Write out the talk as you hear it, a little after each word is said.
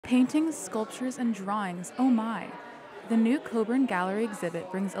Paintings, sculptures, and drawings, oh my! The new Coburn Gallery exhibit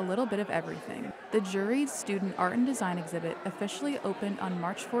brings a little bit of everything. The juried Student Art and Design exhibit officially opened on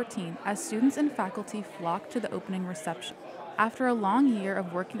March 14 as students and faculty flocked to the opening reception. After a long year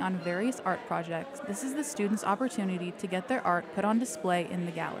of working on various art projects, this is the students' opportunity to get their art put on display in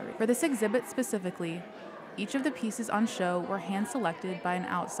the gallery. For this exhibit specifically, each of the pieces on show were hand-selected by an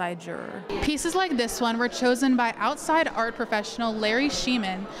outside juror. Pieces like this one were chosen by outside art professional Larry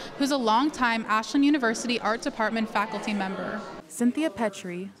Sheeman, who's a longtime Ashland University Art Department faculty member. Cynthia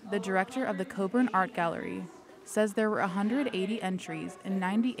Petrie, the director of the Coburn Art Gallery, says there were 180 entries and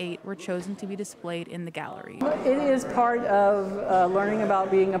 98 were chosen to be displayed in the gallery. It is part of learning about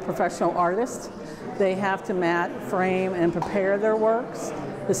being a professional artist. They have to mat, frame, and prepare their works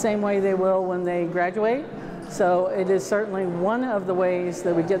the same way they will when they graduate. So it is certainly one of the ways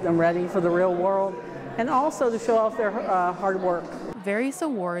that we get them ready for the real world and also to show off their hard work. Various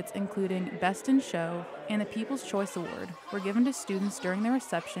awards, including Best in Show and the People's Choice Award, were given to students during the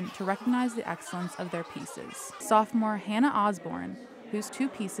reception to recognize the excellence of their pieces. Sophomore Hannah Osborne, whose two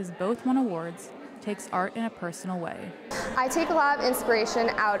pieces both won awards, takes art in a personal way. I take a lot of inspiration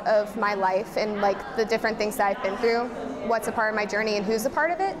out of my life and the different things that I've been through, what's a part of my journey and who's a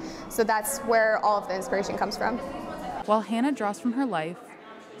part of it. So that's where all of the inspiration comes from. While Hannah draws from her life,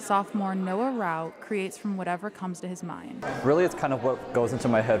 sophomore Noah Rao creates from whatever comes to his mind. Really, it's kind of what goes into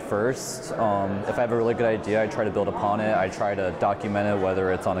my head first. If I have a really good idea, I try to build upon it. I try to document it,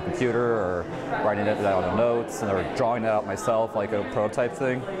 whether it's on a computer or writing it down on notes or drawing it out myself like a prototype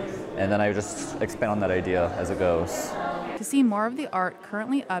thing. And then I just expand on that idea as it goes. To see more of the art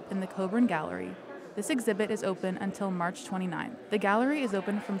currently up in the Coburn Gallery, this exhibit is open until March 29th. The gallery is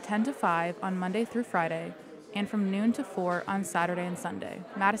open from 10 to 5 on Monday through Friday and from noon to 4 on Saturday and Sunday.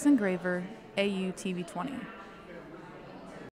 Madison Graver, AU TV 20.